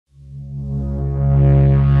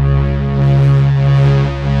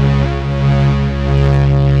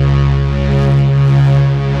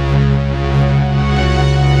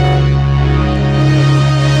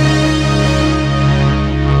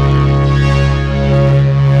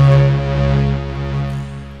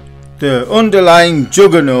The underlying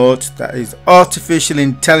juggernaut that is artificial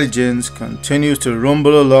intelligence continues to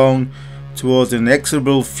rumble along towards an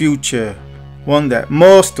inexorable future, one that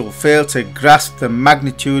most will fail to grasp the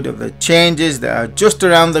magnitude of the changes that are just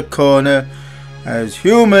around the corner, as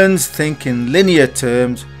humans think in linear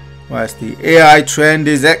terms whilst the AI trend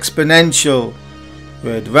is exponential,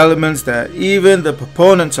 where developments that even the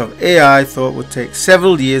proponents of AI thought would take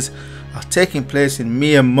several years are taking place in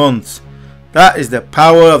mere months. That is the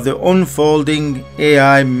power of the unfolding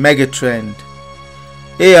AI megatrend.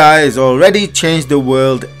 AI has already changed the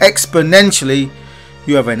world exponentially.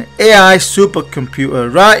 You have an AI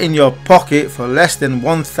supercomputer right in your pocket for less than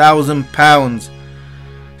 £1,000,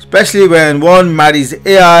 especially when one marries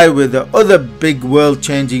AI with the other big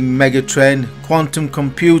world-changing megatrend, quantum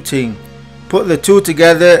computing. Put the two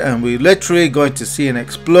together and we're literally going to see an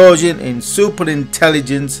explosion in super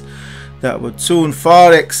intelligence that would soon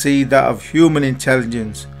far exceed that of human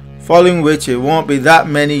intelligence, following which it won't be that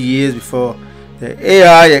many years before the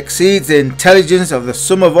AI exceeds the intelligence of the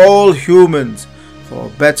sum of all humans. For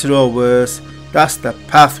better or worse, that's the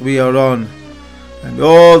path we are on, and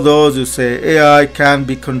all those who say AI can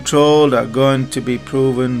be controlled are going to be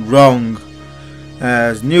proven wrong,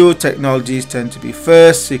 as new technologies tend to be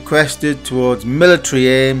first sequestered towards military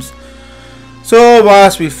aims. So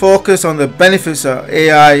whilst we focus on the benefits of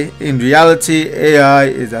AI, in reality AI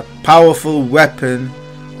is a powerful weapon,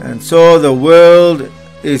 and so the world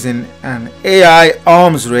is in an AI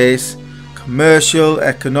arms race, commercial,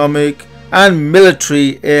 economic and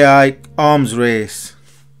military AI arms race.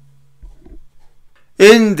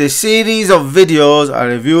 In this series of videos I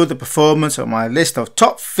reviewed the performance of my list of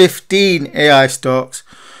top 15 AI stocks,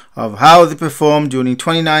 of how they performed during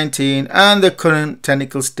 2019 and the current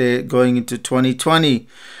technical state going into 2020.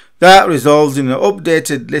 That results in an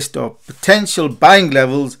updated list of potential buying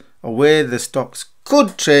levels of where the stocks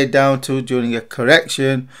could trade down to during a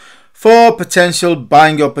correction, for potential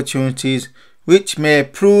buying opportunities which may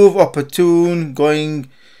prove opportune going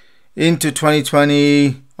into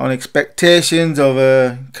 2020 on expectations of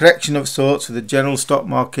a correction of sorts for the general stock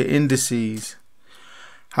market indices.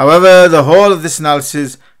 However, the whole of this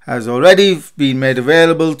analysis has already been made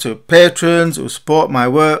available to patrons who support my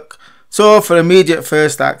work, so for immediate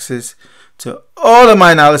first access to all of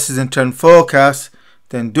my analysis and trend forecasts,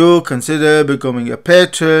 then do consider becoming a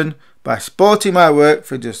patron by supporting my work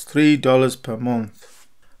for just $3 per month.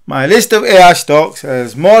 My list of AI stocks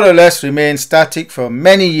has more or less remained static for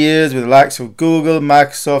many years, with the likes of Google,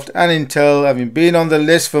 Microsoft and Intel having been on the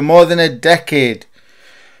list for more than a decade.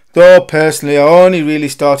 Though personally I only really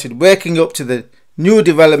started waking up to the new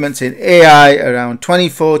developments in AI around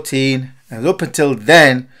 2014, and up until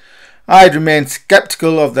then I'd remained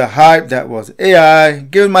skeptical of the hype that was AI,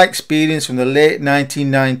 given my experience from the late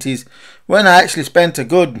 1990s, when I actually spent a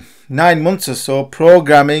good 9 months or so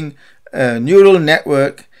programming a neural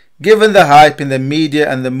network, given the hype in the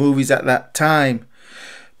media and the movies at that time,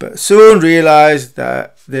 but soon realized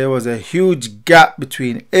that there was a huge gap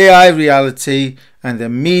between AI reality and the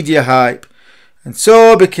media hype, and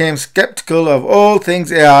so became skeptical of all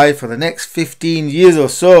things AI for the next 15 years or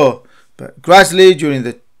so. But gradually during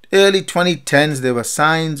the early 2010s there were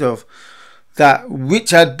signs of that which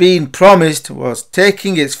had been promised was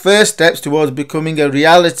taking its first steps towards becoming a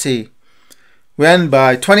reality, when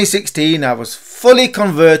by 2016 I was fully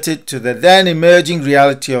converted to the then emerging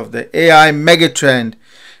reality of the AI megatrend,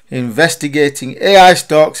 investigating AI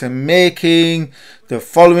stocks and making the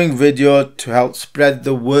following video to help spread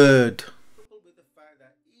the word.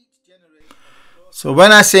 So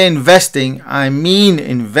when I say investing, I mean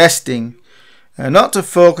investing, and not to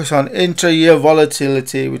focus on intra-year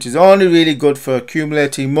volatility, which is only really good for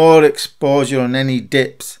accumulating more exposure on any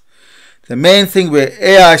dips. The main thing where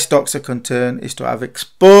AI stocks are concerned is to have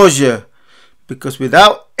exposure, because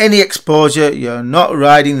without any exposure you're not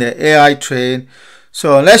riding the AI train.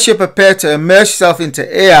 So unless you're prepared to immerse yourself into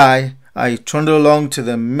AI, I trundle along to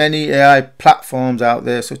the many AI platforms out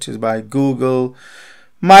there such as by Google,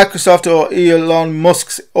 Microsoft or Elon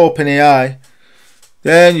Musk's OpenAI,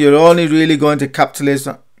 then you're only really going to capitalize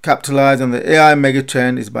on the AI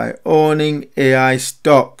megatrend is by owning AI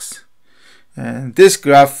stocks. And this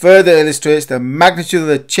graph further illustrates the magnitude of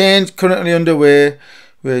the change currently underway,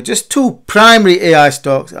 where just two primary AI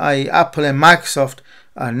stocks, i.e. Apple and Microsoft,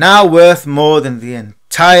 are now worth more than the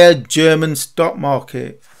entire German stock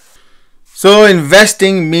market. So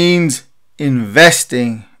investing means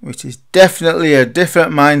investing, which is definitely a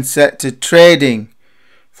different mindset to trading.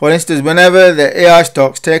 For instance, whenever the AI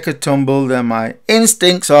stocks take a tumble, then my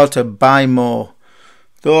instincts are to buy more.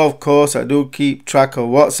 Though of course I do keep track of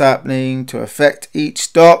what's happening to affect each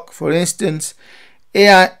stock. For instance,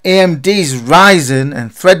 AMD's Ryzen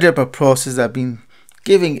and Threadripper processors have been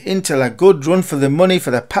giving Intel a good run for the money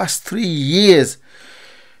for the past 3 years,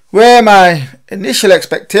 where my initial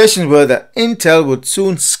expectations were that Intel would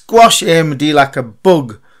soon squash AMD like a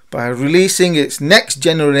bug by releasing its next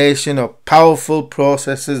generation of powerful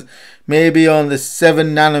processors, maybe on the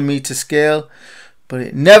 7nm scale, but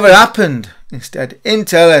it never happened. Instead,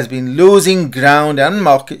 Intel has been losing ground and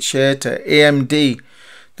market share to AMD,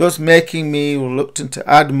 thus making me reluctant to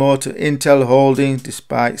add more to Intel holdings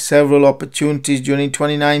despite several opportunities during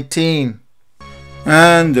 2019.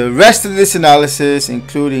 And the rest of this analysis,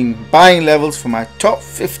 including buying levels for my top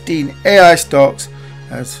 15 AI stocks,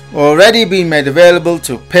 has already been made available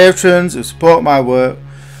to patrons who support my work.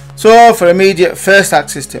 So for immediate first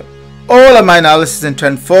access to all of my analysis and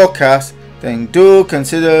trend forecasts, then do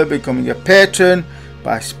consider becoming a patron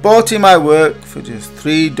by supporting my work for just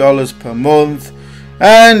 $3 per month,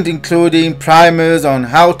 and including primers on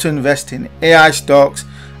how to invest in AI stocks,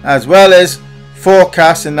 as well as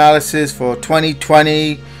forecast analysis for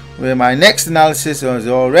 2020, where my next analysis has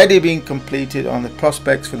already been completed on the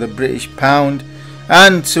prospects for the British pound,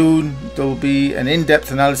 and soon there will be an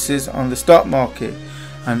in-depth analysis on the stock market.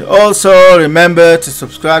 And also remember to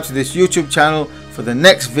subscribe to this YouTube channel for the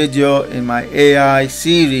next video in my AI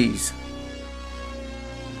series.